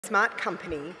Smart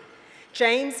Company,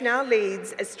 James now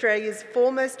leads Australia's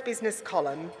foremost business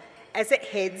column as it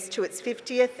heads to its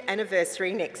 50th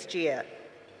anniversary next year.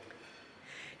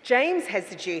 James has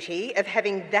the duty of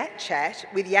having that chat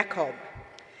with Jakob.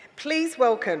 Please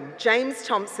welcome James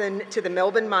Thompson to the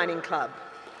Melbourne Mining Club.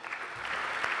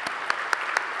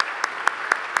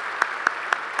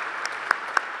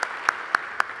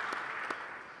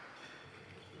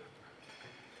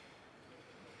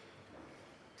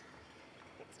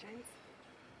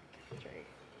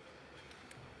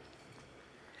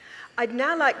 I'd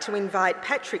now like to invite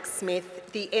Patrick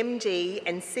Smith, the MD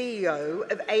and CEO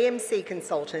of EmCee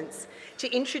Consultants, to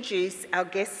introduce our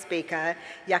guest speaker,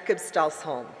 Jakob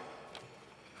Stausholm.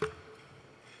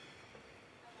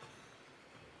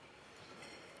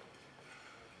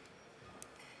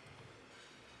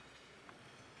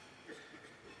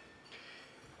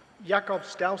 Jakob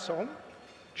Stausholm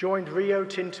joined Rio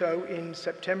Tinto in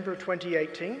September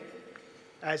 2018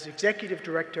 as Executive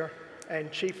Director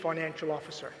and Chief Financial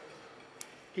Officer.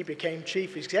 He became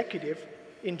Chief Executive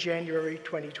in January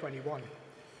 2021.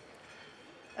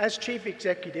 As Chief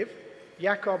Executive,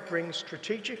 Jakob brings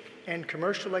strategic and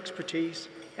commercial expertise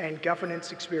and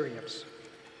governance experience.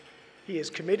 He is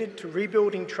committed to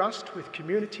rebuilding trust with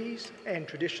communities and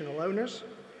traditional owners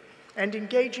and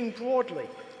engaging broadly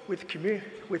with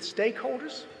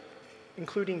stakeholders,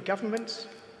 including governments,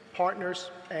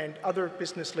 partners, and other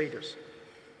business leaders.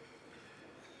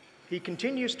 He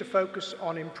continues to focus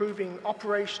on improving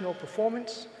operational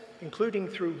performance, including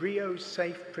through Rio's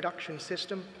Safe Production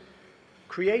System,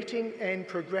 creating and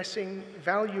progressing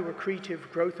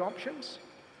value-accretive growth options,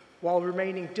 while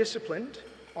remaining disciplined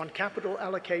on capital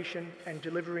allocation and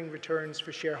delivering returns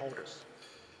for shareholders.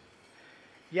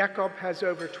 Jakob has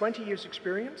over 20 years'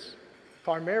 experience,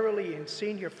 primarily in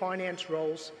senior finance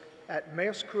roles at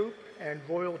Maersk Group and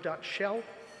Royal Dutch Shell.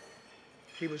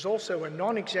 He was also a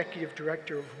non-executive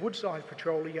director of Woodside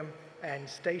Petroleum and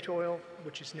Statoil,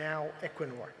 which is now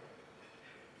Equinor.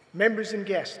 Members and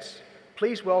guests,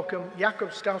 please welcome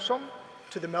Jakob Stausholm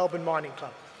to the Melbourne Mining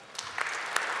Club.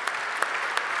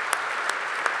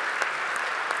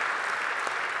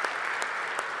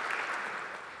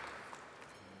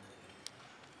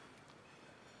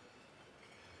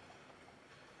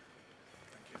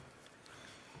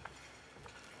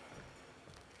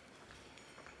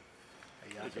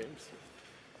 James.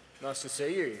 Nice to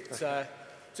see you. It's a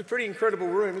pretty incredible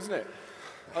room, isn't it?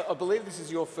 I believe this is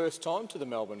your first time to the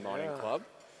Melbourne Mining Club.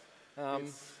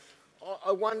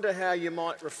 I wonder how you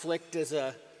might reflect as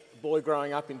a boy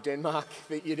growing up in Denmark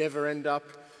that you'd ever end up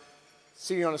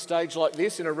sitting on a stage like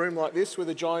this, in a room like this, with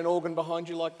a giant organ behind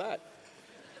you like that.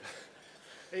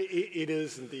 It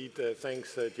is indeed,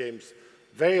 thanks James,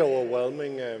 very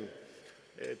overwhelming.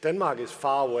 Denmark is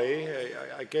far away.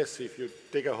 I guess if you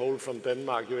dig a hole from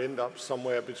Denmark, you end up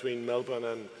somewhere between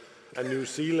Melbourne and New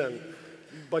Zealand.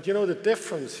 But you know, the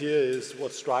difference here is,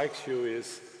 what strikes you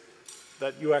is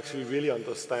that you actually really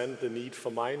understand the need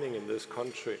for mining in this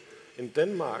country. In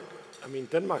Denmark, I mean,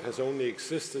 Denmark has only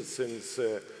existed since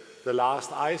the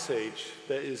last ice age.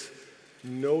 There is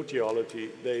no geology,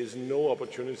 there is no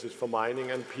opportunities for mining,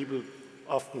 and people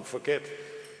often forget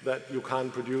that you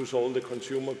can't produce all the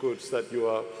consumer goods that you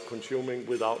are consuming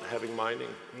without having mining.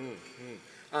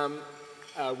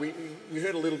 We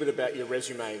heard a little bit about your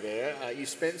resume there. You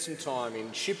spent some time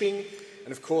in shipping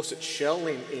and of course at Shell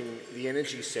in the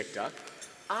energy sector.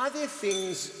 Are there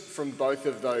things from both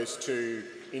of those two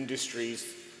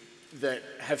industries that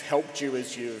have helped you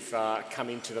as you've come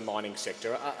into the mining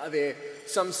sector? Are there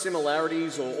some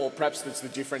similarities or perhaps there's the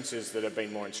differences that have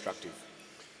been more instructive?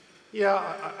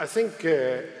 Yeah, I think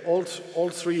all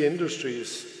three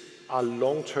industries are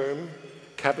long-term,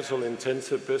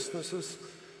 capital-intensive businesses.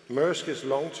 Maersk is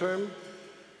long-term,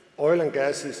 oil and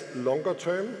gas is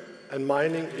longer-term, and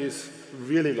mining is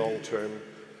really long-term.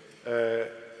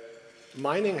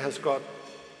 Mining has got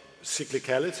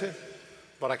cyclicality,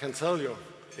 but I can tell you,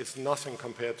 it's nothing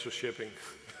compared to shipping.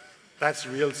 That's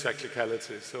real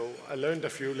cyclicality. So I learned a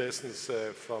few lessons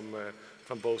from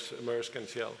both Maersk and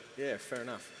Shell. Yeah, fair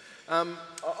enough. I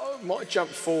might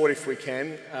jump forward if we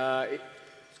can.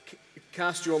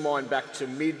 Cast your mind back to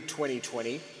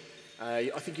mid-2020. I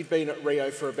think you'd been at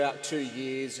Rio for about 2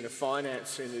 years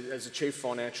as a Chief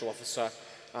Financial Officer,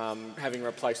 having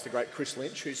replaced the great Chris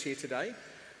Lynch, who's here today.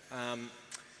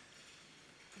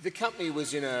 The company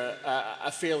was in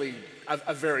a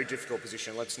very difficult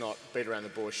position. Let's not beat around the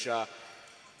bush.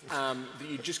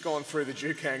 You'd just gone through the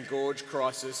Juukan Gorge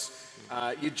crisis.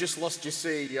 You'd just lost your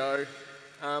CEO.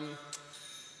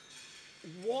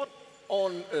 What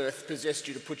on earth possessed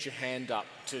you to put your hand up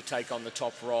to take on the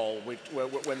top role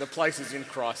when the place is in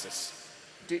crisis?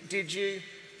 Did you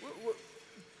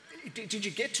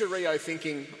get to Rio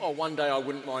thinking, oh, one day I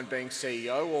wouldn't mind being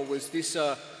CEO, or was this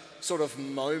a sort of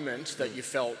moment that you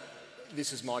felt,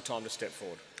 this is my time to step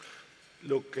forward?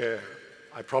 Look,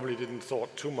 I probably didn't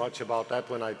thought too much about that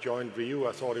when I joined Rio.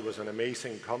 I thought it was an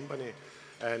amazing company,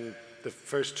 and the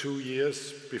first 2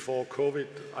 years before COVID,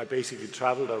 I basically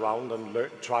traveled around and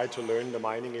tried to learn the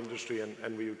mining industry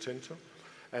and Rio Tinto.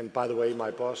 And by the way,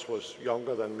 my boss was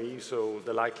younger than me, so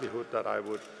the likelihood that I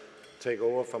would take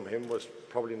over from him was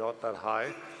probably not that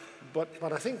high. But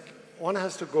I think one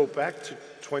has to go back to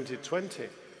 2020.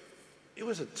 It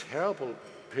was a terrible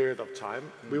period of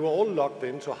time. We were all locked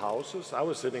into houses. I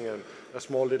was sitting in a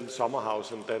small little summer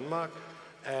house in Denmark,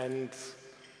 and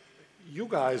you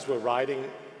guys were writing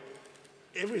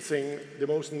everything, the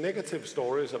most negative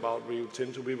stories about Rio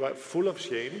Tinto. We were full of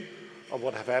shame of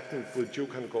what had happened with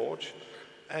Juukan Gorge.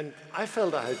 And I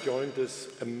felt I had joined this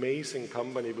amazing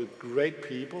company with great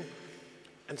people.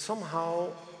 And somehow,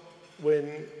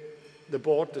 when the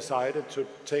board decided to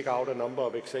take out a number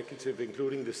of executives,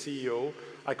 including the CEO,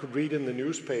 I could read in the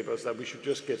newspapers that we should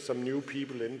just get some new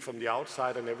people in from the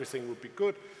outside and everything would be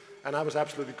good. And I was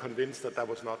absolutely convinced that that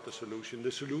was not the solution.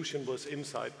 The solution was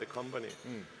inside the company.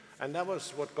 And that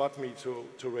was what got me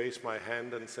to raise my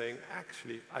hand and saying,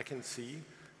 actually, I can see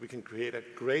we can create a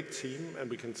great team and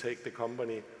we can take the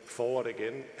company forward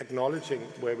again, acknowledging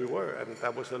where we were, and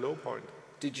that was a low point.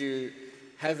 Did you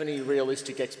have any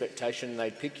realistic expectation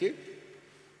they'd pick you?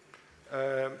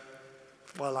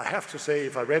 Well, I have to say,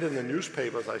 if I read in the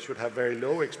newspapers, I should have very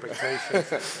low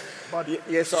expectations. But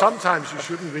yes, sometimes you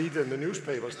shouldn't read in the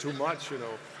newspapers too much, you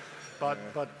know.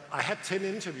 But I had 10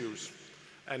 interviews.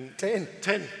 And 10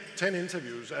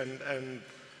 interviews, and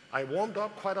I warmed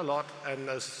up quite a lot, and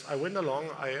as I went along,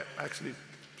 I actually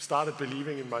started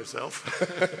believing in myself.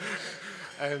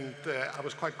 And I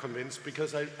was quite convinced,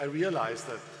 because I realized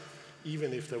that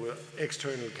even if there were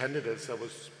external candidates that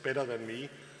was better than me,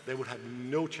 they would have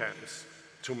no chance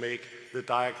to make the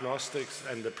diagnostics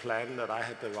and the plan that I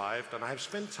had derived. And I have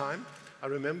spent time, I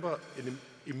remember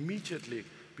immediately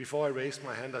before I raised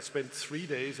my hand, I spent 3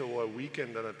 days over a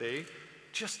weekend and a day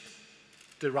just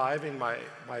deriving my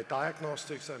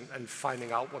diagnostics and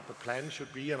finding out what the plan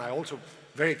should be. And I also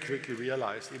very quickly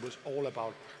realized it was all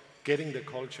about getting the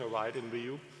culture right in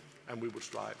Rio, and we would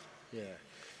strive. Yeah.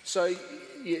 So,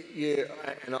 you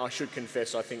and I should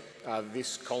confess, I think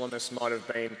this columnist might have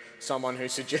been someone who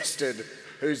suggested,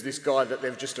 who's this guy that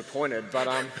they've just appointed, but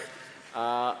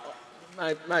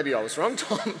maybe I was wrong.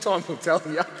 Time will tell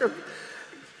you.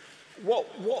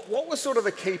 What were sort of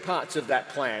the key parts of that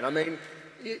plan? I mean,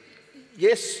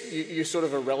 yes, you're sort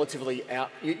of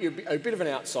you're a bit of an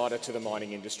outsider to the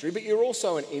mining industry, but you're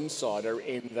also an insider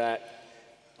in that,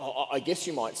 I guess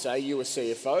you might say, you were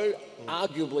CFO,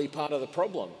 arguably part of the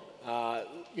problem.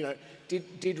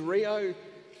 Did Rio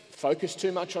focus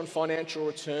too much on financial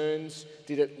returns?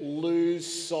 Did it lose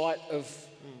sight of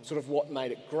sort of what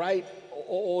made it great?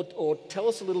 Or tell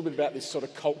us a little bit about this sort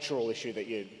of cultural issue that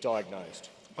you diagnosed.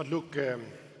 But look,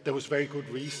 there was very good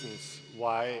reasons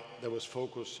why there was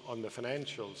focus on the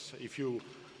financials. If you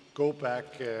go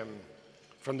back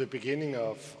from the beginning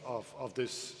of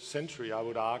this century, I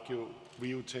would argue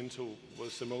Rio Tinto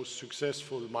was the most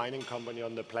successful mining company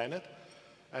on the planet.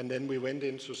 And then we went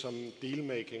into some deal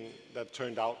making that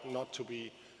turned out not to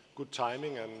be good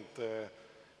timing, and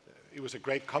it was a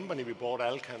great company. We bought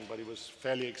Alcan, but it was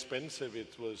fairly expensive.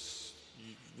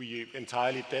 We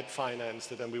entirely debt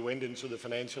financed it, and we went into the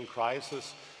financial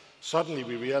crisis. Suddenly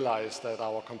we realized that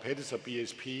our competitor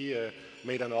BSP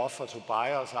made an offer to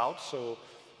buy us out, so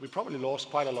we probably lost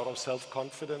quite a lot of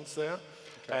self-confidence there.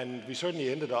 Okay. And we certainly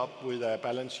ended up with a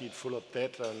balance sheet full of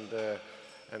debt,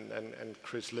 and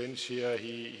Chris Lynch here,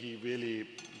 he really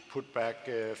put back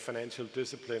financial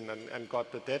discipline and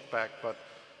got the debt back.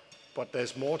 But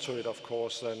there's more to it, of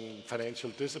course, than financial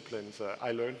disciplines.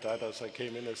 I learned that as I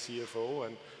came in as CFO,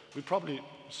 and we probably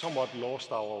somewhat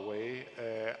lost our way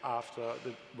after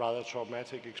the rather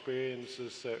traumatic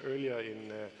experiences earlier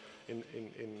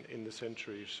in the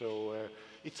century. So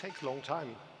it takes a long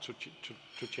time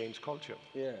to change culture.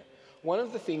 Yeah. One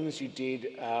of the things you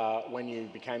did when you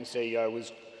became CEO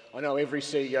was, I know every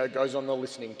CEO goes on the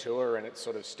listening tour and it's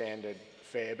sort of standard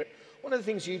fare, but one of the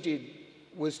things you did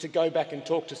was to go back and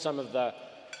talk to some of the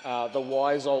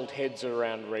wise old heads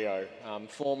around Rio,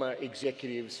 former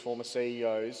executives, former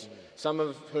CEOs, some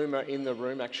of whom are in the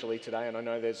room actually today, and I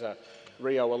know there's a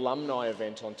Rio alumni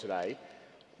event on today.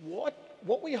 What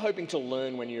were you hoping to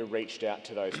learn when you reached out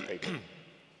to those people?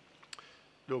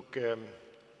 Look,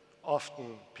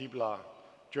 often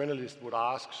journalists would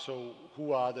ask, so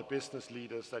who are the business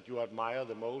leaders that you admire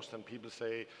the most? And people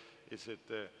say, Is it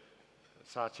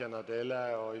Satya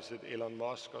Nadella, or is it Elon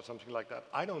Musk, or something like that?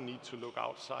 I don't need to look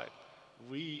outside.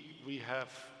 We have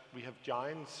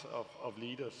giants of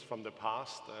leaders from the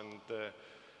past, and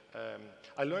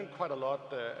I learned quite a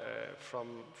lot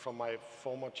from my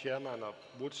former chairman of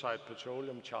Woodside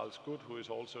Petroleum, Charles Good, who is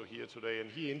also here today, and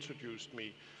he introduced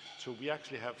me to, we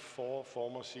actually have 4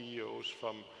 former CEOs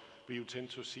from Rio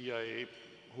Tinto CIA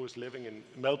who is living in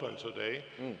Melbourne today,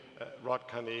 Rod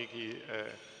Carnegie,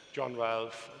 John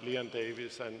Ralph, Leon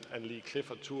Davis, and Lee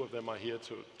Clifford. 2 of them are here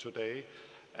today.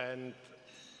 And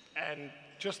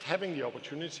just having the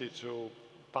opportunity to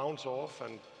bounce off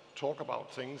and talk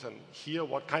about things and hear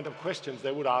what kind of questions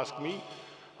they would ask me,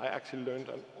 I actually learned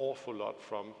an awful lot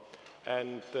from.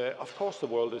 And of course the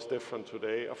world is different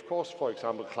today. Of course, for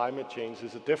example, climate change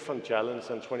is a different challenge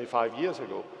than 25 years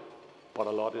ago, but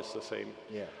a lot is the same.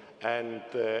 Yeah. And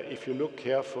if you look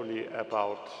carefully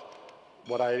about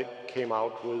what I came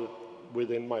out with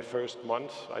within my first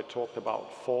month, I talked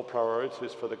about 4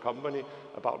 priorities for the company,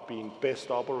 about being best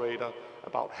operator,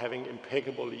 about having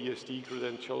impeccable ESG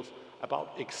credentials,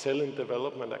 about excellent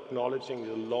development, acknowledging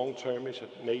the long-term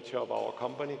nature of our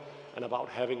company, and about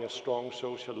having a strong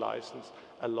social license.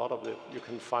 A lot of it, you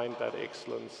can find that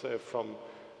excellence from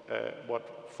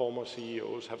what former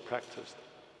CEOs have practiced.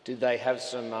 Did they have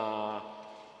some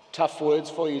tough words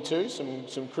for you too?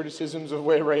 Some criticisms of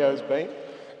where Rio's been?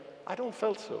 I don't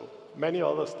felt so. Many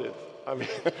others did. I mean,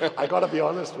 I got to be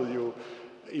honest with you.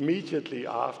 Immediately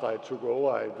after I took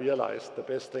over, I realized the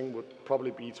best thing would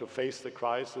probably be to face the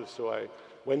crisis. So I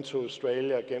went to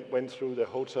Australia, again, went through the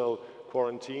hotel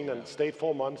quarantine and stayed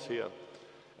 4 months here.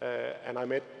 And I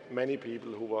met many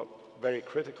people who were very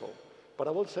critical. But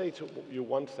I will say to you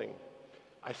one thing.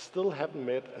 I still haven't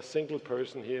met a single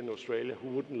person here in Australia who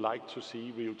wouldn't like to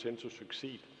see Rio Tinto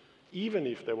succeed, even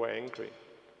if they were angry.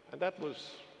 And that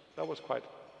was quite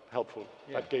helpful.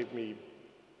 Yeah. That gave me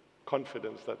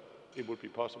confidence that it would be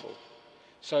possible.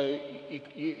 So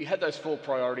you had those 4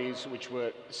 priorities which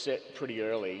were set pretty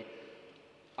early.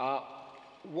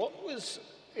 What was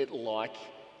it like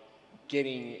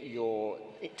getting your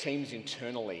teams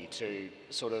internally to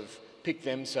sort of pick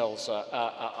themselves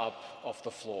up off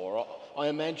the floor? I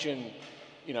imagine,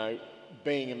 you know,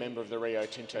 being a member of the Rio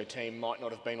Tinto team might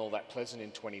not have been all that pleasant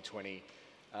in 2020.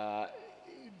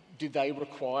 Did they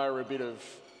require a bit of,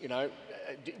 you know,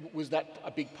 was that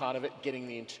a big part of it, getting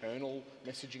the internal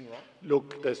messaging right?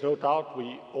 Look, there's no doubt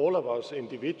all of us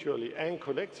individually and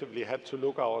collectively had to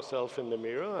look ourselves in the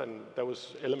mirror, and there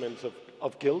was elements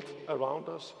of guilt around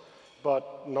us.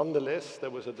 But nonetheless, there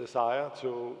was a desire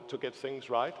to get things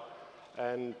right.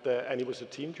 And it was a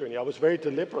team journey. I was very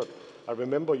deliberate. I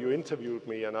remember you interviewed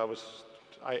me, and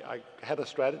I had a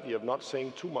strategy of not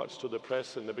saying too much to the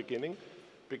press in the beginning,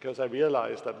 because I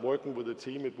realized that working with a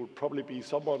team, it would probably be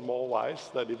somewhat more wise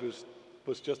that it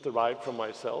was just derived from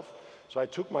myself. So I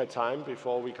took my time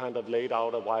before we kind of laid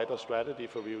out a wider strategy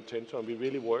for Rio Tinto, and we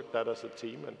really worked that as a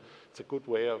team, and it's a good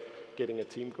way of getting a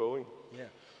team going. Yeah.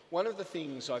 One of the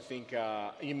things I think,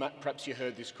 perhaps you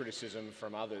heard this criticism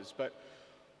from others, but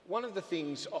one of the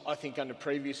things I think under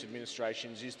previous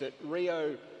administrations is that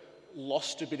Rio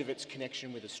lost a bit of its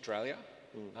connection with Australia.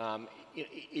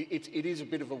 It is a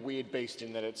bit of a weird beast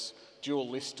in that it's dual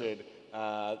listed.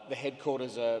 The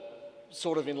headquarters are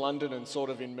sort of in London and sort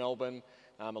of in Melbourne.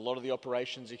 A lot of the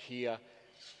operations are here,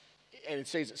 and it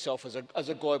sees itself as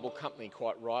a global company,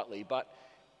 quite rightly. But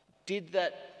did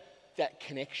that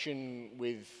connection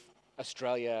with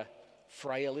Australia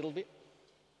fray a little bit?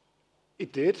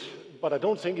 It did, but I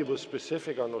don't think it was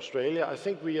specific on Australia. I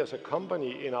think we as a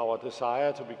company, in our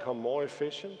desire to become more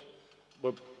efficient,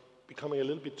 were becoming a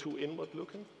little bit too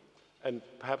inward-looking and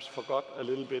perhaps forgot a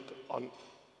little bit on,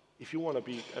 if you want to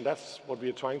be, and that's what we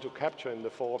are trying to capture in the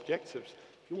 4 objectives,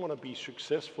 if you want to be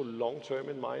successful long-term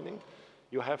in mining,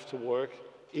 you have to work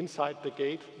inside the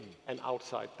gate and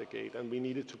outside the gate, and we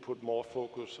needed to put more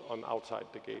focus on outside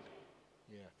the gate.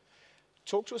 Yeah.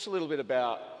 Talk to us a little bit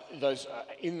about those,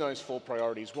 in those 4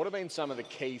 priorities, what have been some of the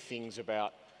key things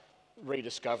about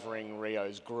rediscovering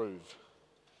Rio's groove?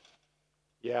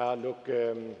 Yeah, look,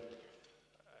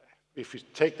 if you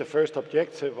take the first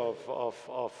objective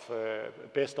of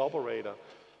best operator,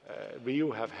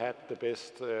 Rio have had the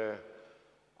best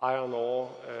iron ore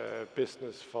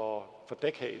business for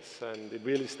decades, and it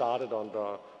really started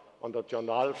under John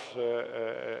Ralph's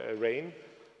reign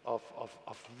of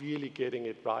really getting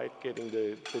it right, getting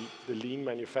the lean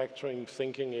manufacturing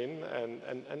thinking in,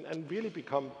 and really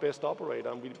become best operator.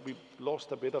 And we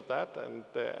lost a bit of that,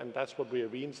 and that's what we are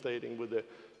reinstating with the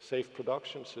safe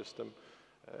production system.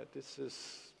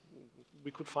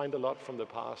 we could find a lot from the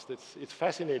past. It's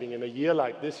fascinating in a year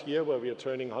like this year where we are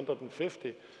turning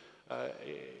 150,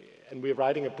 and we're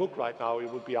writing a book right now.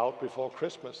 It will be out before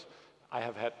Christmas. I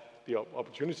have had the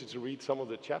opportunity to read some of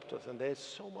the chapters, and there's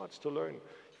so much to learn.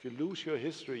 If you lose your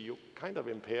history, you kind of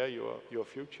impair your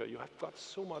future. You have got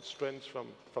so much strength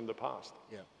from the past.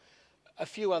 Yeah. A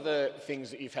few other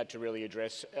things that you've had to really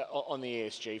address on the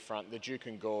ESG front. The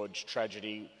Juukan Gorge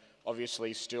tragedy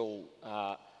obviously still,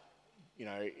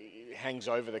 hangs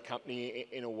over the company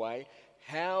in a way.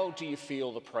 How do you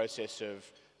feel the process of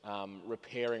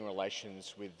repairing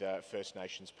relations with First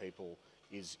Nations people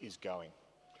is going?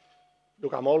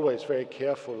 Look, I'm always very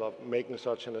careful of making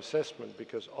such an assessment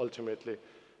because ultimately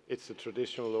it's the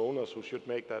traditional owners who should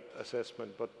make that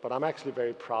assessment. But I'm actually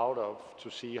very proud to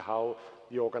see how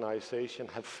the organization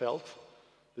have felt.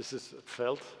 This is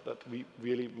felt that we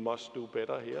really must do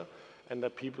better here, and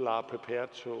that people are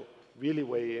prepared to really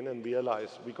weigh in and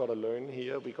realize we got to learn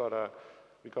here. We got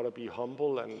to be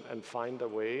humble and find a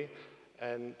way.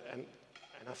 And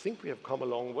I think we have come a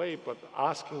long way. But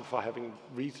asking for having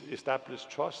re-established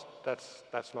trust,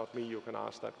 that's not me. You can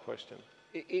ask that question.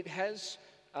 It has.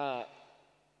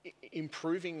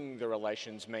 Improving the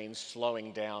relations means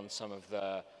slowing down some of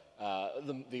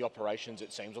the operations,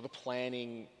 it seems, or the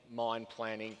planning, mine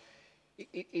planning.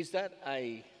 Is that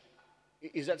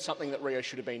something that Rio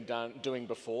should have been doing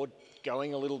before,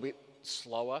 going a little bit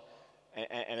slower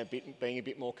and being a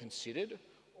bit more considered,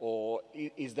 or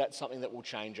is that something that will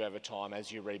change over time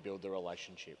as you rebuild the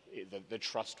relationship? The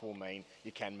trust will mean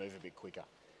you can move a bit quicker.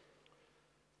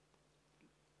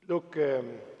 Look.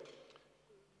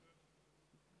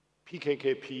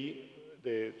 PKKP,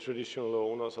 the traditional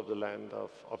owners of the land of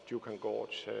Juukan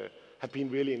Gorge, have been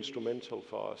really instrumental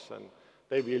for us, and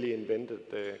they really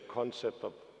invented the concept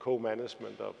of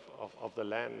co-management of the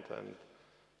land. And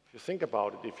if you think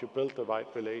about it, if you build the right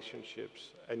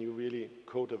relationships and you really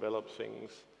co-develop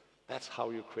things, that's how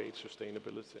you create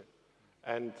sustainability.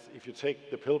 And if you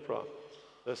take the Pilbara,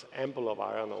 there's ample of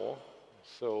iron ore,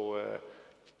 so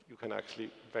you can actually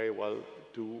very well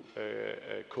do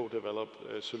co-develop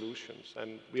solutions.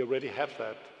 And we already have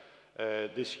that.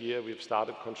 This year we've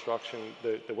started construction,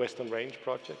 the Western Range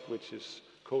project, which is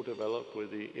co-developed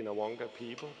with the Inawonga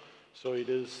people. So it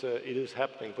is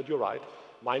happening. But you're right,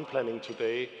 mine planning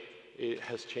today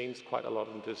has changed quite a lot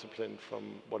in discipline from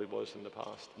what it was in the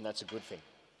past. And that's a good thing.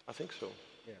 I think so.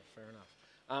 Yeah, fair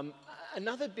enough.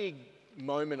 Another big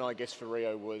moment, I guess, for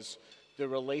Rio was the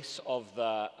release of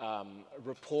the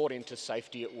report into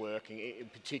safety at work,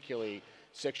 particularly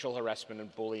sexual harassment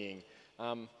and bullying.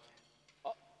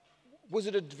 Was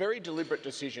it a very deliberate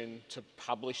decision to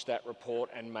publish that report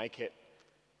and make it,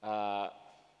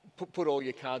 put all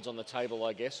your cards on the table,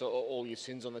 I guess, or all your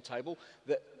sins on the table?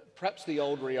 That perhaps the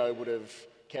old Rio would have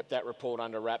kept that report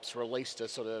under wraps, released a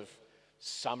sort of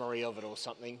summary of it or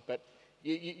something, but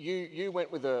you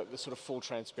went with the sort of full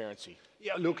transparency.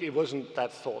 Yeah, look, it wasn't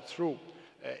that thought through.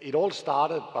 It all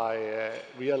started by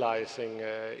realizing,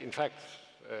 in fact,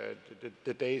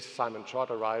 the day Simon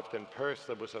Trott arrived in Perth,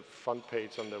 there was a front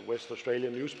page on the West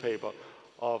Australian newspaper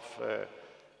of a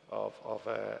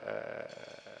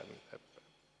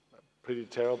pretty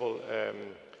terrible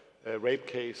rape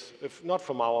case, if not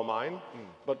from our mine,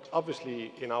 but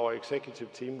obviously in our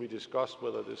executive team we discussed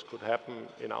whether this could happen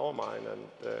in our mine,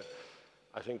 and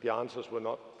I think the answers were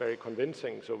not very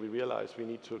convincing, so we realized we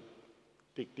need to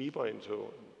dig deeper into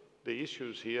the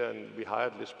issues here, and we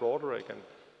hired Liz Broderick, and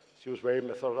she was very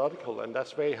methodical, and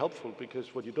that's very helpful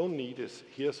because what you don't need is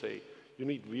hearsay. You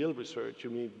need real research, you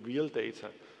need real data.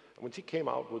 And when she came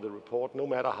out with a report, no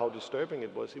matter how disturbing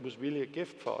it was really a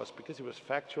gift for us because it was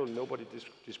factual, nobody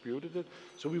disputed it.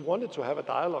 So we wanted to have a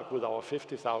dialogue with our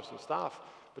 50,000 staff.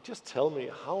 But just tell me,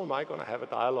 how am I going to have a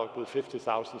dialogue with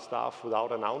 50,000 staff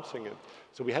without announcing it?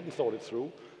 So we hadn't thought it through,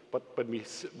 but when we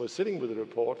were sitting with the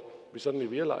report, we suddenly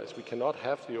realized we cannot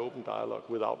have the open dialogue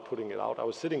without putting it out. I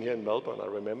was sitting here in Melbourne, I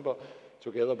remember,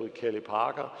 together with Kelly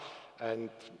Parker, and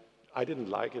I didn't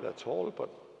like it at all, but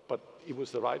it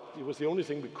was the only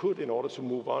thing we could in order to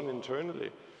move on internally,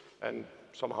 and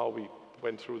somehow we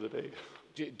went through the day.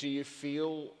 Do you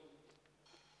feel,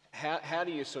 how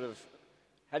do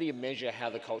you measure how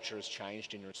the culture has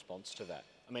changed in response to that?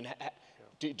 I mean,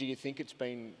 do you think it's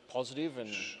been positive?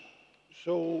 And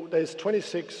so there's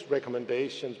 26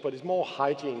 recommendations, but it's more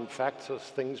hygiene factors,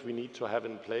 things we need to have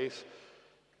in place.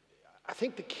 I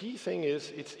think the key thing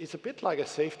is it's a bit like a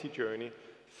safety journey.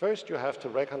 First, you have to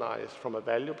recognize from a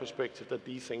value perspective that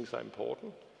these things are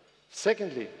important.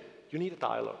 Secondly, you need a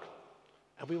dialogue.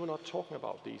 And we were not talking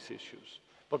about these issues.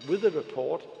 But with the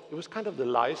report, it was kind of the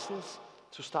license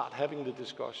to start having the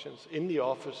discussions in the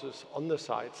offices, on the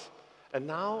sites. And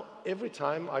now, every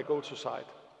time I go to site,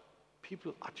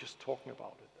 people are just talking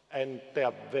about it. And they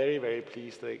are very, very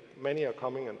pleased. Many are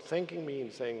coming and thanking me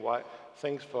and saying,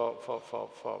 thanks for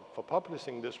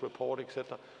publishing this report,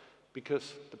 etc.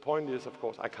 Because the point is, of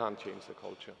course, I can't change the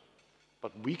culture.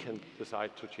 But we can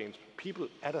decide to change. People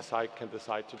at a site can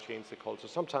decide to change the culture.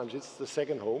 Sometimes it's the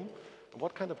second home.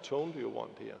 What kind of tone do you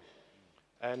want here?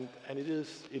 And it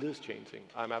is changing.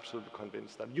 I'm absolutely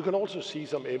convinced that. You can also see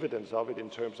some evidence of it in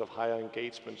terms of higher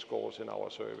engagement scores in our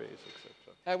surveys, etc.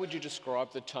 How would you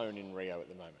describe the tone in Rio at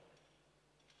the moment?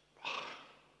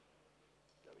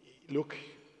 Look,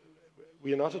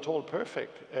 we are not at all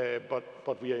perfect,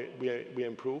 but we are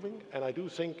improving. And I do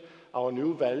think our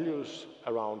new values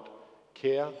around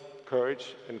care,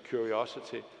 courage, and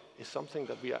curiosity is something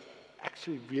that we are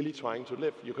actually really trying to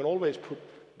live. You can always put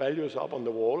values up on the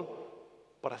wall,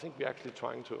 but I think we're actually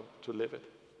trying to live it.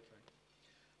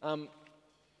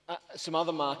 Some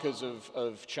other markers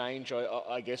of change,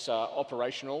 I guess, are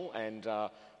operational and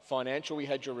financial. We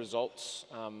had your results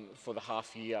for the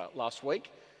half year last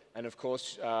week. And of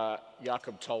course,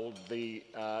 Jakob told the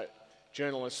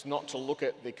journalists not to look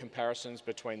at the comparisons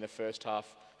between the first half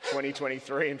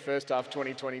 2023 and first half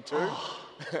 2022.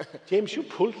 James, you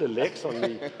pulled the legs on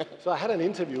me. So I had an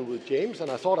interview with James,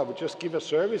 and I thought I would just give a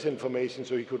service information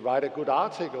so he could write a good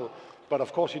article. But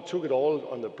of course, he took it all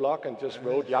on the blog and just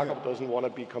wrote, Jakob doesn't want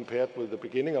to be compared with the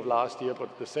beginning of last year,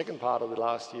 but the second part of the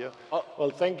last year. Well,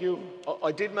 thank you.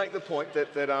 I did make the point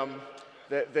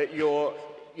that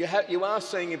you are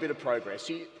seeing a bit of progress.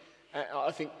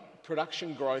 I think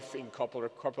production growth in copper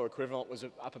equivalent was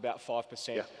up about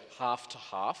 5%, half to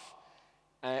half.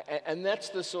 And that's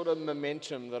the sort of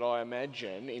momentum that I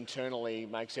imagine internally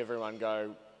makes everyone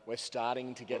go, we're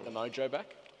starting to get the mojo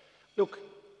back. Look,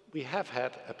 we have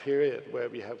had a period where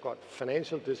we have got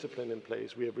financial discipline in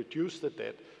place. We have reduced the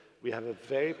debt. We have a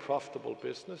very profitable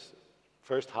business.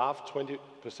 First half, 20%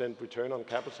 return on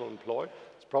capital employed.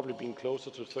 It's probably been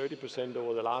closer to 30%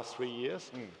 over the last 3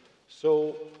 years.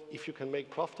 So if you can make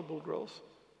profitable growth,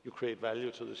 you create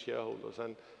value to the shareholders.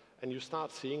 And you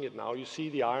start seeing it now. You see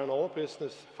the iron ore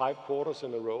business 5 quarters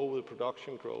in a row with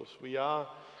production growth. We are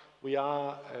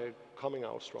coming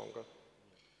out stronger.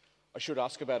 I should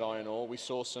ask about iron ore. We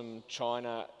saw some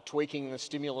China tweaking the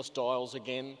stimulus dials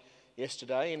again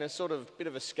yesterday in a sort of bit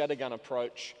of a scattergun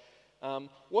approach.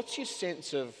 What's your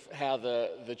sense of how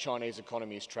the Chinese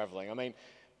economy is travelling? I mean,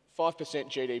 5%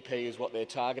 GDP is what they're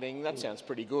targeting. That sounds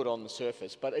pretty good on the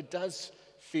surface, but it does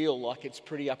feel like it's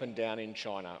pretty up and down in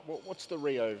China. What's the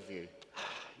Rio view?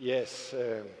 Yes,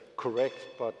 correct,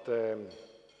 but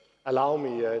allow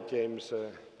me, James,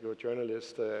 you're a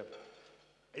journalist.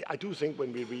 I do think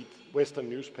when we read Western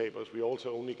newspapers, we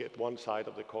also only get one side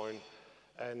of the coin.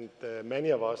 And many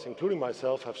of us, including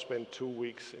myself, have spent 2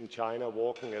 weeks in China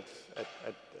walking at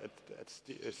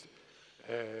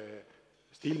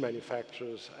steel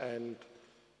manufacturers, and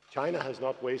China has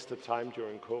not wasted time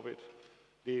during COVID.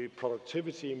 The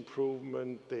productivity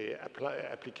improvement, the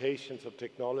applications of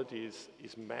technology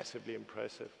is massively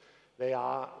impressive. They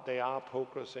are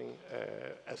progressing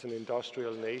as an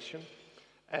industrial nation.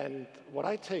 And what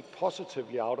I take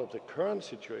positively out of the current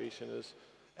situation is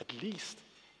at least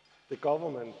the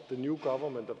government, the new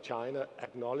government of China,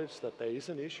 acknowledge that there is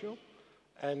an issue,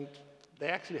 and they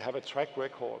actually have a track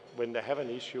record when they have an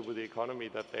issue with the economy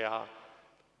that they are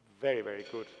very, very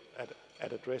good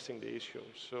at addressing the issue.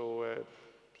 So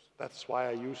that's why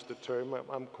I use the term,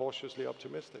 I'm cautiously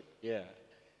optimistic. Yeah.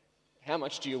 How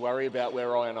much do you worry about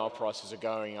where iron ore prices are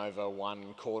going over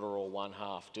 1 quarter or 1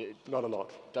 half? Not a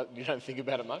lot. You don't think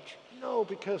about it much? No,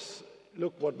 because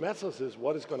look, what matters is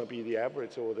what is going to be the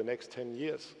average over the next 10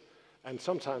 years. And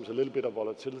sometimes a little bit of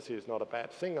volatility is not a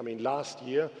bad thing. I mean, last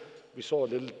year we saw a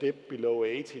little dip below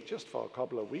 80 just for a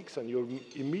couple of weeks, and you'll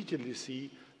immediately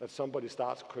see that somebody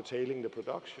starts curtailing the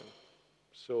production.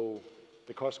 So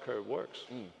the cost curve works.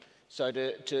 So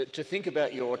to think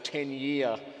about your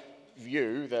 10-year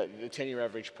view, the 10-year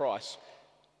average price,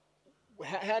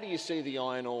 how do you see the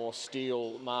iron ore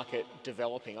steel market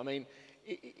developing? I mean,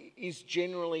 is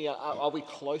generally, are we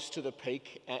close to the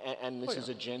peak and this is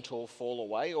a gentle fall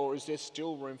away, or is there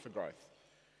still room for growth?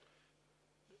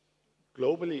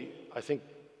 Globally, I think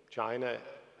China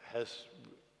has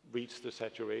reached the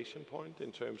saturation point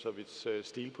in terms of its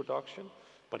steel production,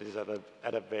 but it's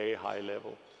at a very high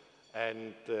level.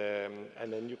 And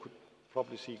then you could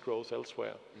probably see growth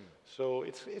elsewhere. So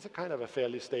it's a kind of a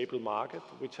fairly stable market,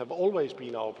 which have always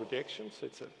been our projections.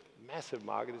 It's a massive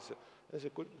market. It's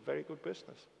a very good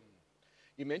business.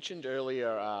 You mentioned earlier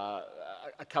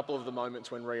a couple of the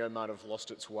moments when Rio might have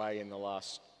lost its way in the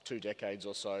last 2 decades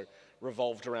or so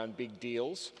revolved around big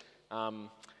deals.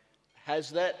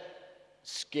 Has that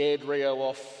scared Rio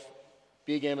off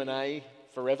big M&A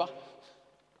forever?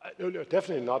 No,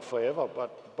 definitely not forever,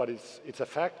 but it's a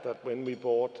fact that when we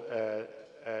bought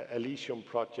a lithium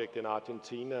project in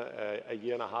Argentina a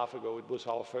year and a half ago, it was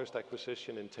our first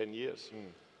acquisition in 10 years.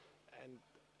 And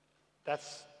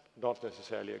that's not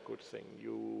necessarily a good thing.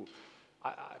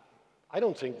 I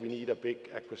don't think we need a big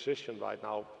acquisition right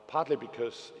now, partly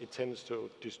because it tends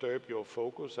to disturb your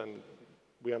focus, and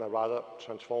we're on a rather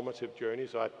transformative journey,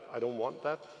 so I don't want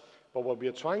that. But what we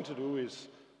are trying to do is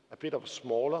a bit of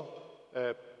smaller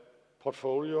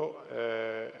portfolio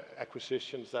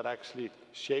acquisitions that actually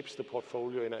shapes the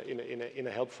portfolio in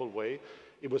a helpful way.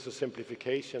 It was a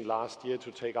simplification last year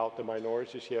to take out the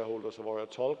minority shareholders of Oyu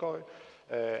Tolgoi.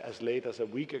 As late as a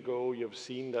week ago, you've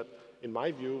seen that, in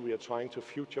my view, we are trying to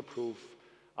future-proof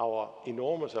our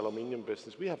enormous aluminium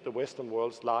business. We have the Western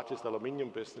world's largest aluminium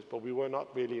business, but we were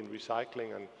not really in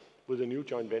recycling, and with a new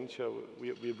joint venture,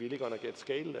 we're really going to get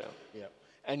scale there. Yeah.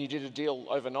 And you did a deal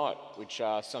overnight, which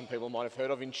some people might have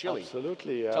heard of in Chile.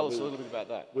 Absolutely. Tell us a little bit about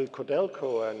that. With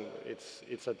Codelco, and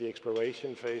it's at the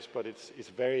exploration phase, but it's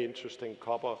very interesting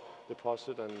copper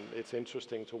deposit, and it's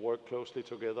interesting to work closely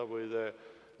together with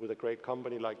a great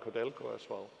company like Codelco as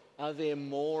well. Are there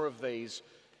more of these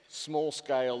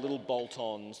small-scale little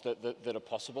bolt-ons that are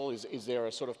possible? Is there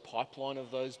a sort of pipeline of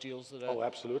those deals that are? Oh,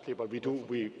 absolutely. But we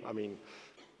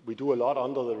do a lot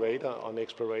under the radar on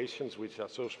explorations, which are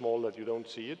so small that you don't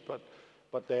see it.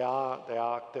 But there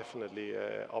are definitely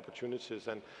opportunities,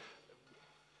 and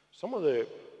some of the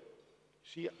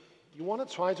you want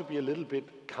to try to be a little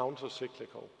bit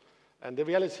counter-cyclical. And the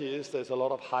reality is there's a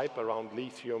lot of hype around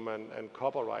lithium and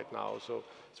copper right now. So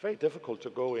it's very difficult to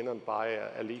go in and buy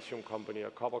a lithium company or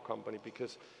copper company,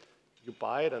 because you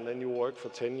buy it and then you work for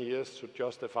 10 years to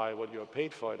justify what you have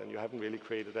paid for it, and you haven't really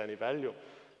created any value.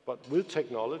 But with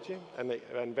technology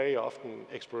and very often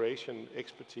exploration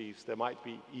expertise, there might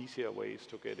be easier ways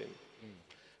to get in.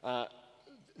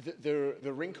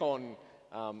 The Rincon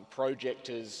project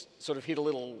has sort of hit a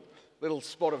little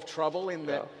spot of trouble in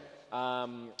that.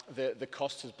 The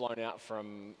cost has blown out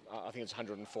from, I think it's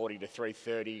 140 to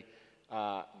 $330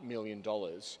 million.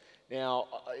 Now,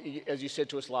 as you said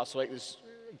to us last week, there's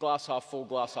glass half full,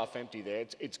 glass half empty there.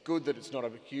 It's good that it's not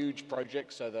a huge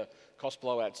project, so the cost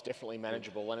blowout's definitely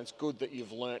manageable, and it's good that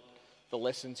you've learnt the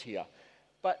lessons here.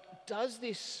 But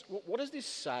what does this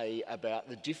say about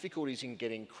the difficulties in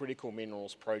getting critical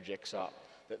minerals projects up?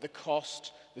 That the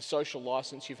cost, the social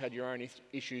license, you've had your own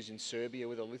issues in Serbia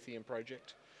with a lithium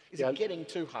project. Is it getting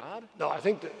too hard? No, I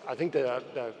think there are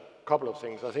a couple of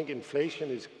things. I think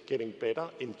inflation is getting better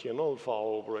in general for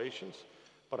our operations,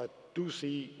 but I do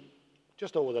see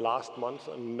just over the last month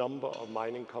a number of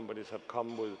mining companies have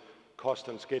come with cost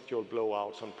and schedule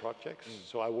blowouts on projects.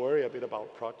 So I worry a bit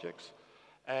about projects,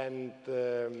 and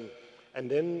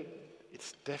then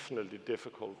it's definitely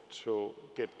difficult to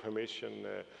get permission.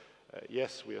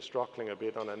 Yes, we are struggling a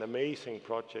bit on an amazing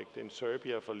project in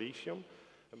Serbia for lithium.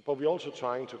 But we're also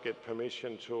trying to get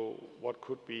permission to what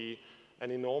could be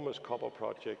an enormous copper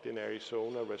project in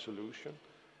Arizona, Resolution,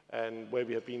 and where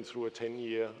we have been through a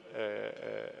 10-year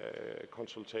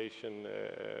consultation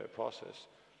process.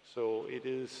 So it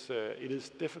is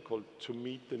difficult to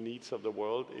meet the needs of the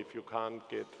world if you can't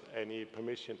get any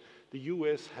permission. The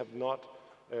US have not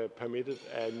permitted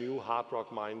a new hard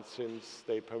rock mine since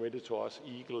they permitted to us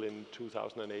Eagle in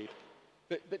 2008.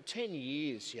 But 10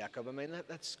 years, Jakob, I mean,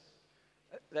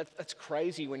 that's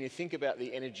crazy when you think about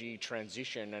the energy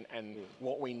transition and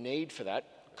what we need for that,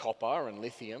 copper and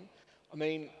lithium. I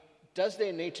mean, does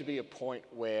there need to be a point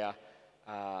where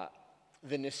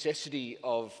the necessity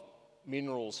of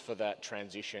minerals for that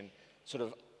transition sort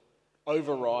of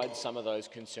overrides some of those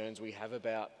concerns we have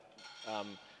about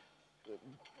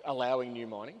allowing new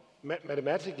mining?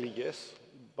 Mathematically, yes.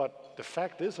 But the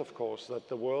fact is, of course, that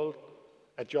the world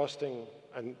adjusting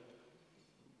and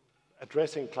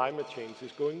addressing climate change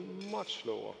is going much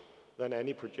slower than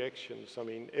any projections. I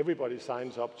mean, everybody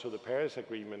signs up to the Paris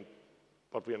Agreement,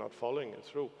 but we are not following it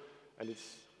through. And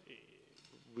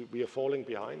we are falling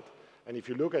behind. And if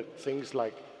you look at things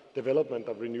like development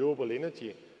of renewable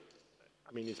energy,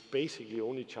 I mean, it's basically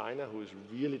only China who is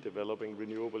really developing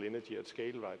renewable energy at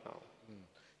scale right now.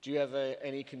 Do you have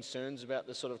any concerns about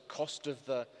the sort of cost of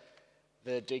the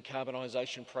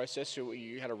decarbonisation process?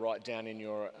 You had a write down in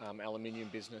your alumina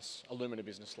business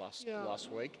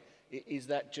last week. Is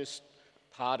that just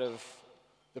part of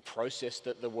the process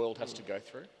that the world has to go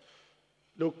through?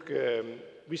 Look,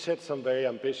 we set some very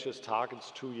ambitious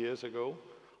targets 2 years ago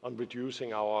on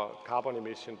reducing our carbon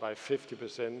emission by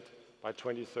 50% by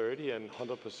 2030 and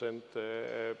 100%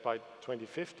 by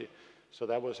 2050. So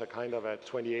that was a kind of a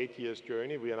 28 years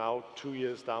journey. We are now 2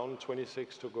 years down,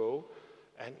 26 to go.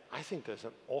 And I think there's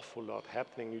an awful lot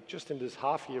happening. Just in this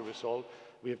half-year result,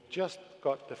 we have just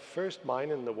got the first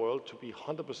mine in the world to be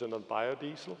 100% on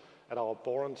biodiesel at our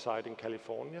Boron site in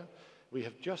California. We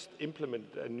have just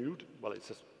implemented a new, well,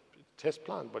 it's a test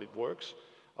plant, but it works,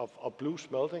 of blue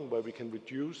smelting, where we can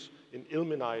reduce, in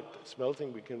ilmenite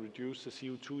smelting, we can reduce the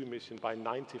CO2 emission by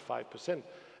 95%.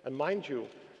 And mind you,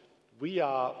 we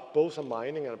are both a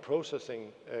mining and a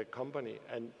processing company,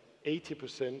 and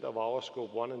 80% of our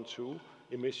scope 1 and 2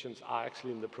 emissions are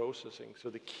actually in the processing.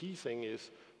 So the key thing is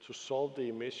to solve the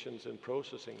emissions in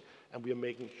processing, and we are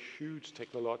making huge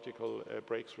technological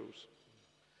breakthroughs.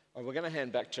 Well, we're going to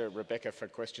hand back to Rebecca for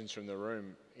questions from the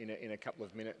room in a couple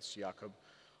of minutes, Jakob.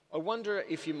 I wonder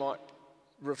if you might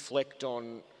reflect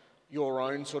on your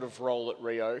own sort of role at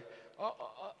Rio.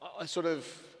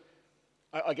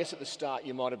 I guess at the start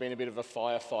you might have been a bit of a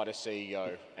firefighter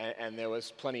CEO, and there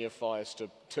was plenty of fires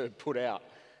to put out.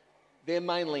 They're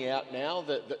mainly out now.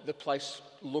 The place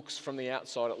looks, from the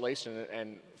outside at least,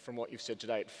 and from what you've said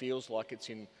today, it feels like it's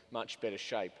in much better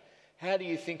shape. How do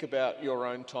you think about your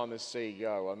own time as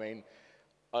CEO? I mean,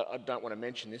 I don't want to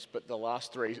mention this, but the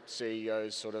last 3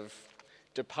 CEOs sort of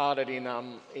departed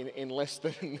in less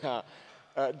than,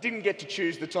 didn't get to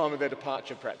choose the time of their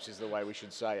departure, perhaps is the way we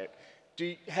should say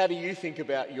it. How do you think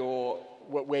about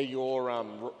where your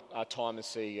time as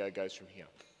CEO goes from here?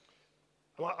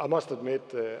 I must admit,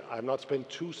 I've not spent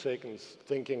 2 seconds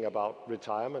thinking about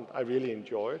retirement. I really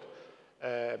enjoy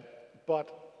it. But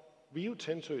Rio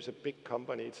Tinto is a big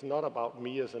company. It's not about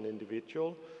me as an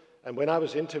individual. And when I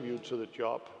was interviewed to the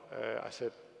job, I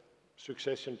said,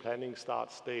 succession planning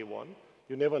starts day 1.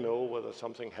 You never know whether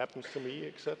something happens to me,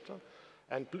 etc.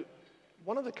 And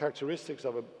one of the characteristics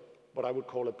of what I would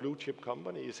call a blue chip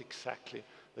company is exactly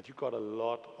that you got a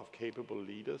lot of capable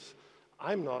leaders.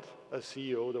 I'm not a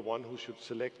CEO, the one who should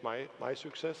select my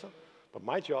successor, but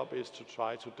my job is to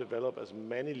try to develop as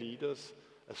many leaders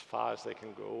as far as they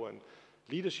can go. And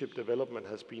leadership development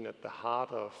has been at the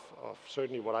heart of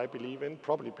certainly what I believe in,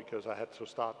 probably because I had to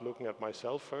start looking at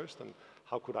myself first and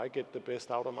how could I get the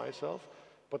best out of myself.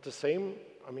 But the same,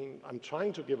 I mean, I'm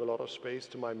trying to give a lot of space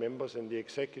to my members in the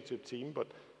executive team, but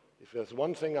if there's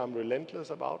one thing I'm relentless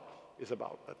about, is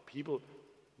about that people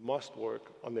must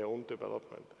work on their own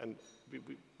development. And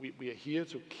we are here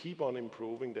to keep on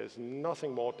improving. There's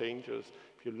nothing more dangerous.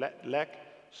 If you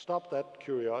stop that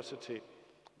curiosity,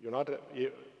 you're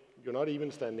not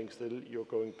even standing still, you're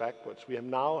going backwards. We have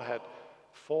now had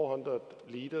 400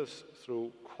 leaders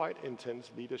through quite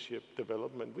intense leadership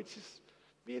development, which is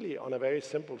really on a very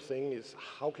simple thing, is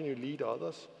how can you lead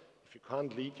others if you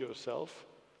can't lead yourself?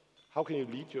 How can you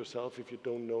lead yourself if you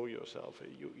don't know yourself?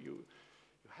 You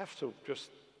have to just,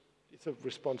 it's a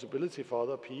responsibility for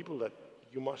other people that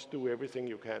you must do everything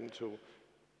you can to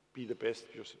be the best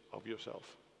of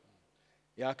yourself.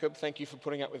 Jakob, thank you for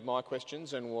putting up with my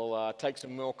questions, and we'll take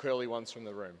some more curly ones from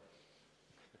the room.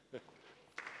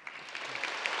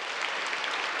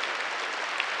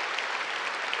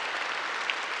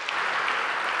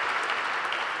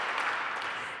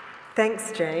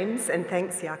 Thanks, James, and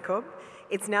thanks, Jakob.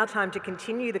 It's now time to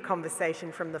continue the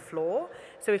conversation from the floor.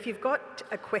 So if you've got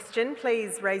a question,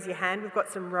 please raise your hand. We've got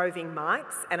some roving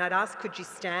mics, and I'd ask, could you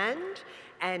stand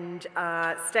and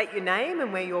state your name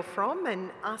and where you're from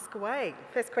and ask away.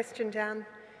 First question down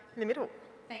in the middle.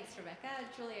 Thanks, Rebecca.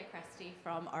 Julia Crusty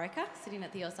from Orica, sitting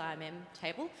at the AusIMM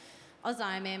table.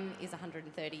 AusIMM is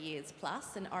 130 years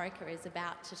plus, and Orica is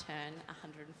about to turn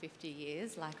 150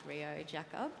 years, like Rio,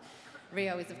 Jakob.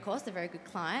 Rio is, of course, a very good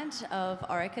client of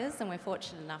Orica's, and we're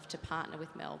fortunate enough to partner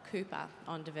with Mel Cooper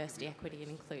on diversity, equity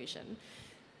and inclusion.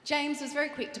 James was very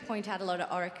quick to point out a lot of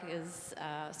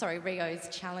Rio's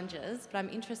challenges, but I'm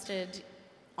interested,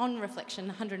 on reflection,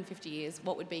 150 years,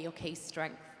 what would be your key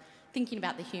strength, thinking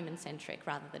about the human-centric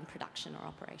rather than production or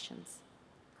operations?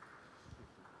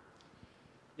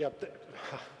 Yeah,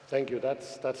 thank you.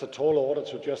 That's a tall order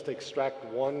to just extract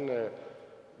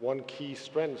one key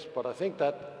strength, but I think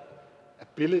that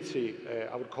ability,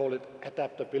 I would call it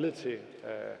adaptability.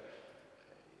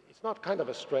 It's not kind of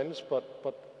a strength,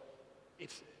 but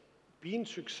it's being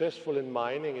successful in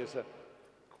mining is a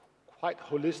quite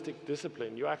holistic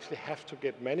discipline. You actually have to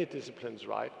get many disciplines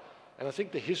right. And I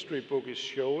think the history book is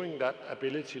showing that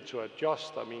ability to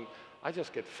adjust. I mean, I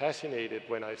just get fascinated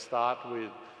when I start with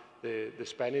the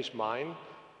Spanish mine.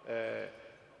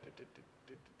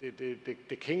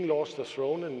 The king lost the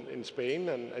throne in Spain,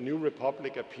 and a new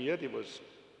republic appeared. It was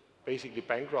basically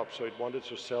bankrupt, so it wanted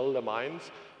to sell the mines.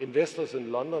 Investors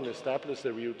in London established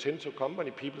the Rio Tinto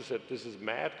company. People said, this is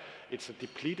mad. It's a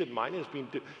depleted mine.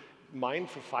 mined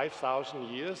for 5,000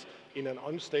 years in an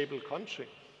unstable country.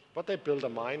 But they built a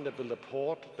mine, they built a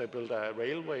port, they built a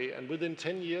railway, and within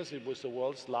 10 years it was the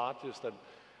world's largest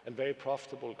and very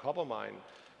profitable copper mine.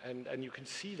 And you can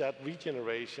see that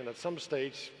regeneration. At some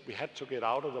stage, we had to get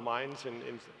out of the mines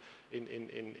in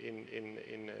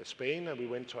Spain, and we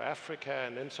went to Africa,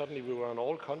 and then suddenly we were on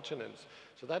all continents.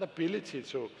 So that ability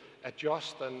to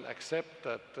adjust and accept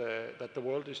that the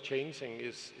world is changing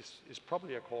is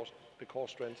probably the core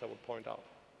strength I would point out.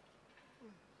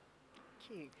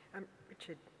 Thank you.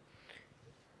 Richard.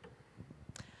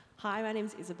 Hi, my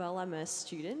name's Isabel. I'm a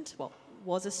student. Well,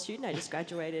 was a student. I just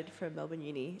graduated from Melbourne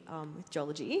Uni with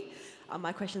geology.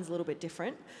 My question's a little bit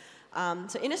different.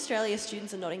 So in Australia,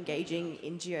 students are not engaging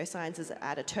in geosciences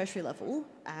at a tertiary level,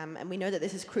 and we know that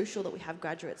this is crucial that we have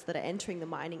graduates that are entering the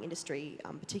mining industry,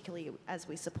 particularly as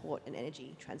we support an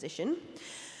energy transition.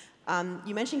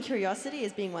 You mentioned curiosity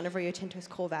as being one of Rio Tinto's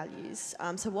core values.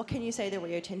 So what can you say that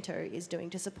Rio Tinto is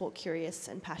doing to support curious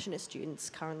and passionate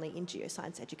students currently in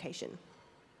geoscience education?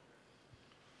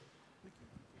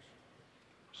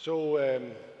 So,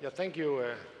 yeah, thank you.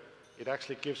 It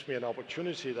actually gives me an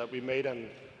opportunity that we made an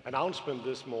announcement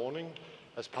this morning.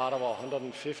 As part of our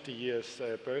 150 years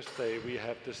birthday, we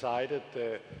have decided,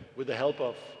 with the help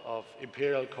of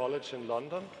Imperial College in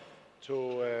London,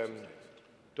 to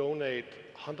donate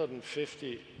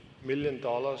 $150 million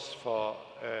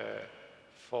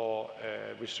for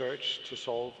research to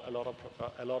solve a lot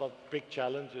of big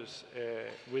challenges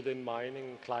within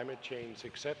mining, climate change,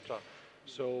 etc.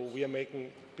 So we are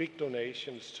making big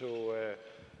donations to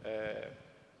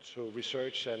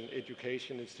research and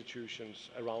education institutions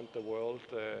around the world.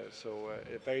 So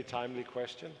a very timely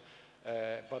question.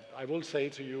 But I will say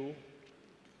to you,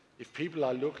 if people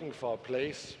are looking for a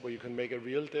place where you can make a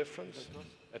real difference,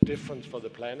 a difference for the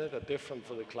planet, a difference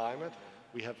for the climate,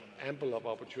 we have ample of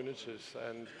opportunities,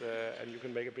 and you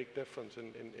can make a big difference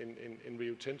in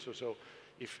Rio Tinto. So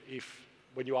if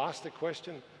when you ask the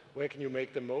question, where can you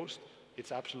make the most,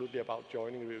 it's absolutely about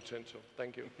joining Rio Tinto.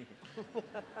 Thank you.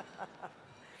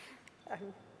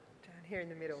 Down here in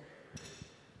the middle.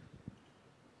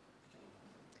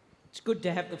 It's good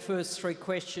to have the first three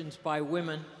questions by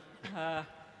women.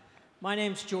 My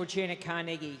name's Georgina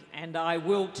Carnegie, and I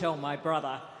will tell my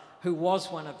brother, who was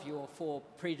one of your four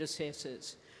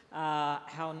predecessors,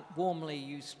 how warmly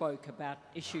you spoke about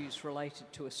issues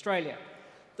related to Australia.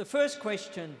 The first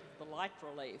question, the light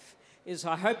relief, is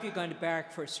I hope you're going to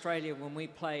barrack for Australia when we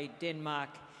play Denmark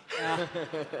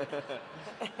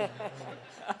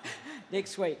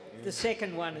next week. The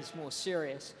second one is more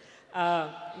serious.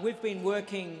 We've been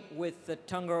working with the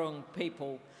Taungurung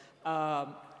people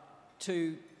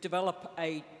to develop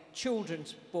a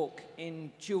children's book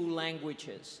in dual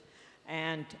languages.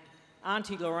 And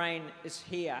Auntie Lorraine is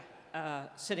here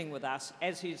sitting with us,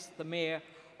 as is the mayor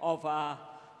of our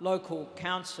local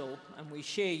council, and we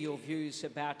share your views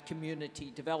about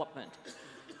community development.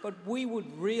 But we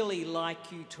would really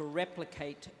like you to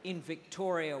replicate in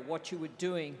Victoria what you were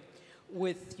doing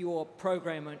with your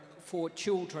program for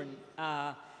children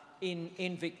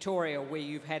in Victoria, where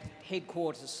you've had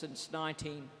headquarters since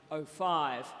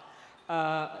 1905.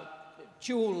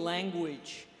 Dual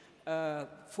language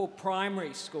for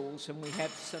primary schools, and we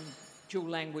have some dual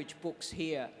language books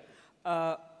here,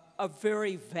 are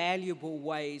very valuable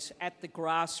ways at the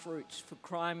grassroots for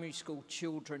primary school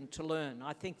children to learn.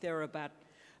 I think there are about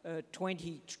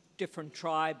 20 different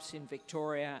tribes in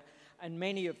Victoria, and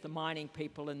many of the mining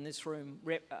people in this room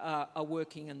are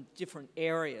working in different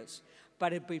areas.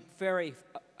 But it'd be very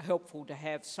helpful to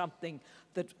have something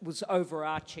that was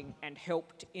overarching and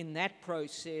helped in that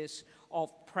process of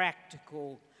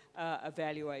practical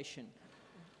evaluation.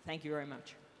 Thank you very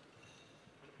much.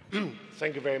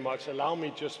 Thank you very much. Allow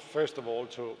me just first of all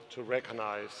to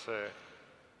recognize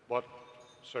what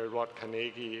Sir Rod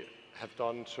Carnegie have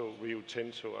done to Rio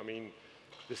Tinto. I mean,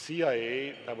 the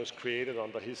CIA that was created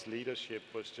under his leadership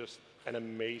was just an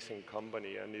amazing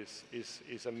company, and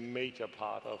is a major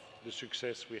part of the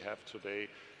success we have today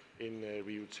in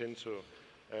Rio Tinto.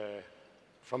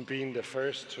 From being the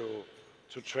first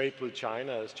to trade with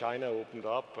China as China opened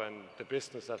up, and the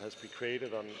business that has been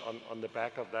created on the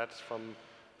back of that from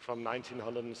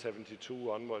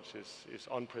 1972 onwards is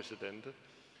unprecedented.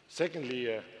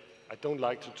 Secondly, I don't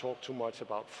like to talk too much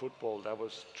about football. That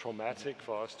was traumatic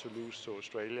for us to lose to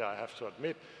Australia, I have to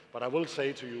admit. But I will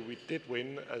say to you, we did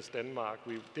win as Denmark.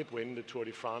 We did win the Tour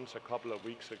de France a couple of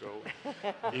weeks ago,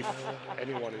 if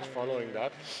anyone is following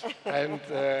that.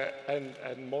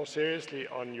 And more seriously,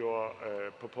 on your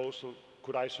proposal,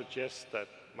 could I suggest that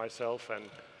myself and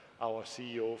our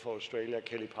CEO for Australia,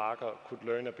 Kelly Parker, could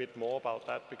learn a bit more about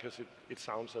that, because it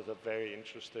sounds as a very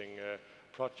interesting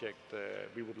project.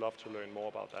 We would love to learn more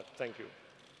about that. Thank you.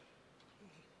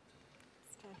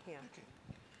 Stand here. Okay.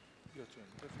 Your turn.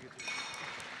 Don't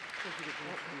forget to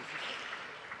introduce.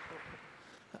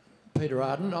 Peter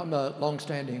Arden. I'm a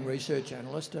long-standing research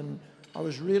analyst, and I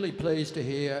was really pleased to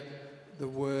hear the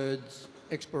words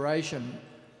exploration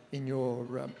in your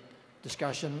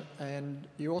discussion, and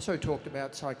you also talked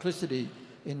about cyclicity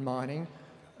in mining.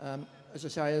 As I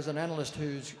say, as an analyst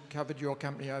who's covered your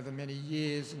company over many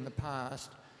years in the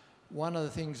past, one of the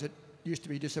things that used to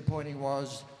be disappointing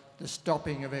was the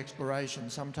stopping of exploration.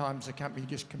 Sometimes the company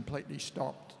just completely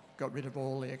stopped, got rid of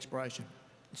all the exploration.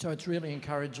 So it's really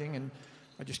encouraging, and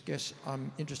I just guess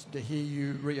I'm interested to hear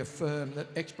you reaffirm that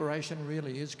exploration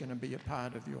really is going to be a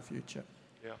part of your future.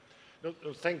 Yeah, no,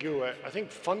 thank you. I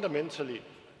think fundamentally,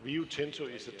 Rio Tinto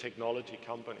is a technology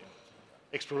company.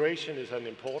 Exploration is an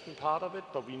important part of it,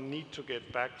 but we need to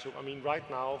get back to, I mean, right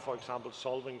now, for example,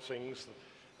 solving things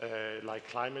like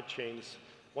climate change.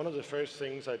 One of the first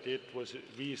things I did was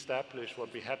re-establish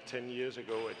what we had 10 years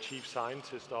ago, a chief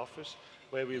scientist office,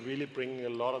 where we really bring a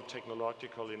lot of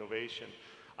technological innovation.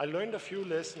 I learned a few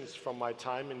lessons from my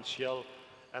time in Shell,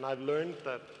 and I've learned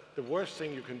that the worst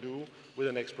thing you can do with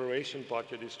an exploration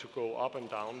budget is to go up and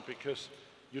down, because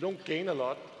you don't gain a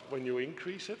lot when you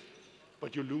increase it,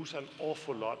 but you lose an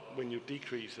awful lot when you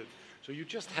decrease it. So you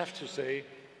just have to say,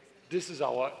 this is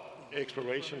our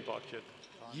exploration budget,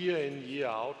 year in, year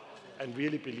out, and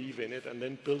really believe in it, and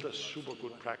then build a super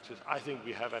good practice. I think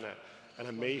we have an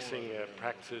amazing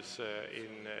practice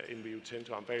in Rio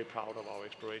Tinto. I'm very proud of our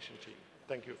exploration team.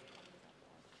 Thank you.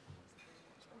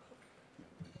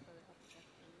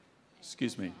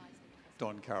 Excuse me,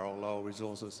 Don Carroll, Lowell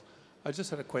Resources. I just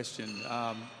had a question.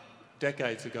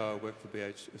 Decades ago, I worked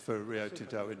for Rio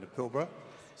Tinto in the Pilbara,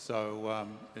 so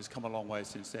it's come a long way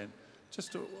since then.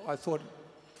 I thought,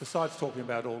 besides talking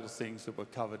about all the things that were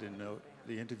covered in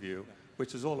the interview,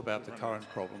 which is all about the current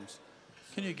problems,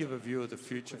 can you give a view of the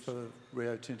future for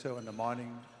Rio Tinto and the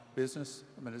mining business?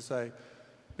 I mean, to say,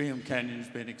 Bingham Canyon's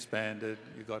been expanded,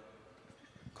 you've got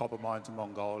copper mines in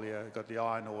Mongolia, you've got the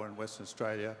iron ore in Western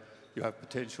Australia, you have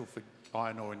potential for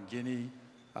iron ore in Guinea.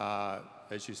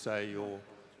 As you say, you're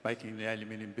making the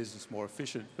aluminium business more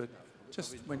efficient, but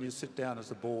just when you sit down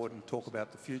as a board and talk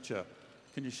about the future,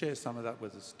 can you share some of that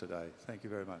with us today? Thank you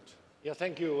very much. Yeah,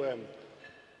 thank you.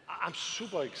 I'm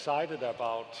super excited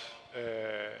about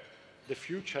the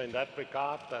future in that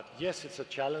regard, that yes, it's a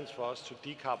challenge for us to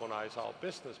decarbonize our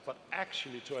business, but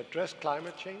actually to address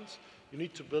climate change, you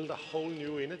need to build a whole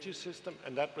new energy system,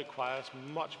 and that requires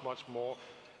much, much more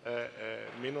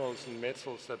minerals and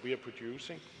metals that we are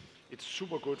producing. It's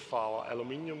super good for our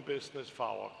aluminium business, for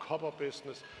our copper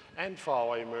business, and for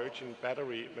our emerging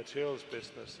battery materials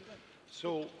business.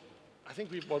 So I think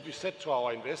what we said to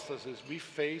our investors is we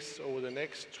face over the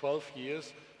next 12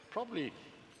 years probably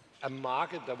a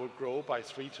market that will grow by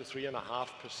 3 to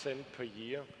 3.5% per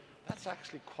year. That's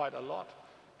actually quite a lot.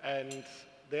 And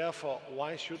therefore,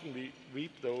 why shouldn't we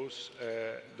reap those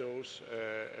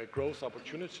growth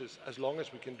opportunities as long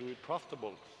as we can do it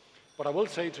profitable? But I will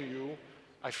say to you,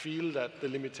 I feel that the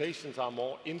limitations are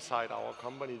more inside our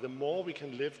company. The more we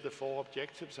can live the 4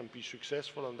 objectives and be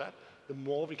successful on that, the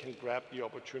more we can grab the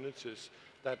opportunities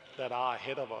that are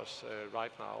ahead of us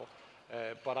right now.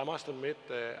 But I must admit,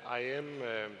 I am,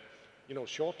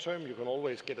 short term, you can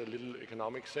always get a little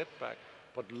economic setback,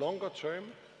 but longer term,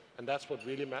 and that's what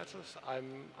really matters,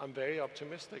 I'm very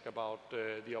optimistic about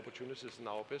the opportunities in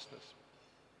our business.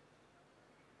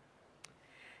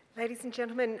 Ladies and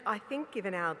gentlemen, I think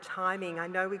given our timing, I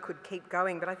know we could keep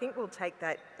going, but I think we'll take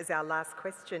that as our last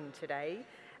question today.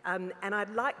 And I'd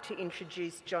like to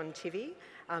introduce John Tivy,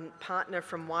 partner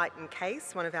from White &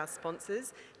 Case, one of our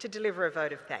sponsors, to deliver a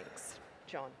vote of thanks.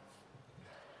 John.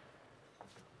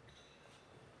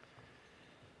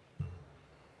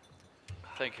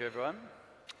 Thank you, everyone.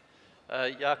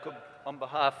 Jakob, on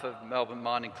behalf of Melbourne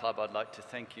Mining Club, I'd like to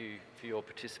thank you for your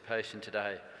participation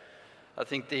today. I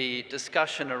think the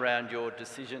discussion around your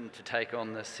decision to take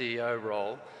on the CEO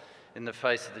role in the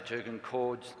face of the Juukan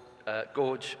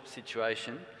Gorge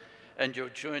situation and your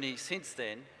journey since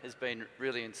then has been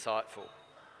really insightful.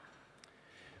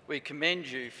 We commend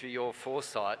you for your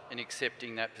foresight in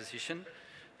accepting that position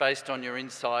based on your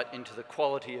insight into the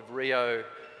quality of Rio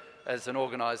as an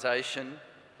organisation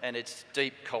and its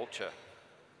deep culture.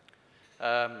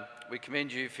 We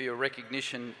commend you for your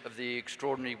recognition of the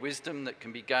extraordinary wisdom that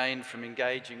can be gained from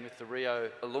engaging with the Rio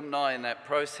alumni in that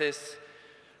process,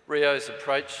 Rio's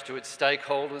approach to its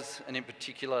stakeholders, and in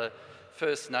particular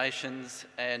First Nations,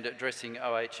 and addressing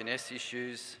OH&S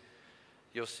issues,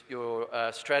 your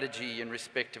strategy in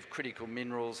respect of critical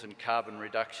minerals and carbon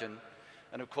reduction.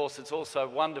 And of course, it's also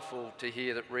wonderful to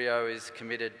hear that Rio is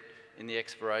committed in the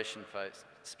exploration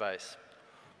space.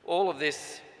 All of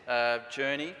this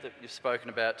journey that you've spoken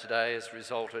about today has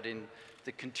resulted in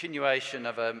the continuation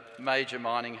of a major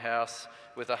mining house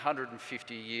with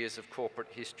 150 years of corporate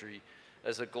history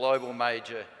as a global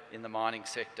major in the mining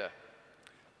sector.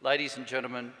 Ladies and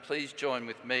gentlemen, please join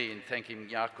with me in thanking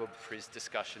Jakob for his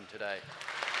discussion today.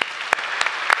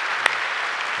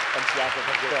 Thanks, Jakob.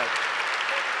 Thank you.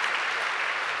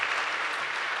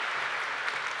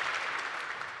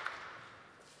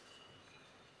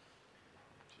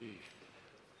 Gee.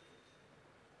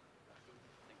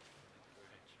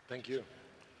 Thank you.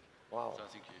 Wow. So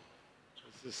thank you.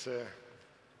 This is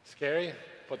scary,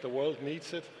 but the world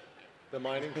needs it. The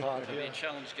mining part It'll here. be a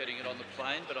challenge getting it on the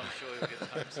plane, but I'm sure you'll get it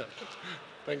home soon.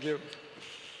 Thank you.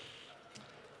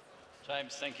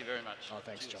 James, thank you very much. Oh,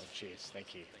 thanks, Cheers. John. Cheers.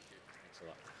 Thank you. Thank you. Thanks a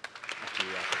lot. Thank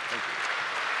you, Jakob. Thank you.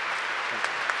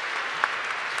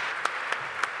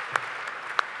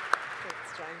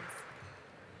 Thanks, James.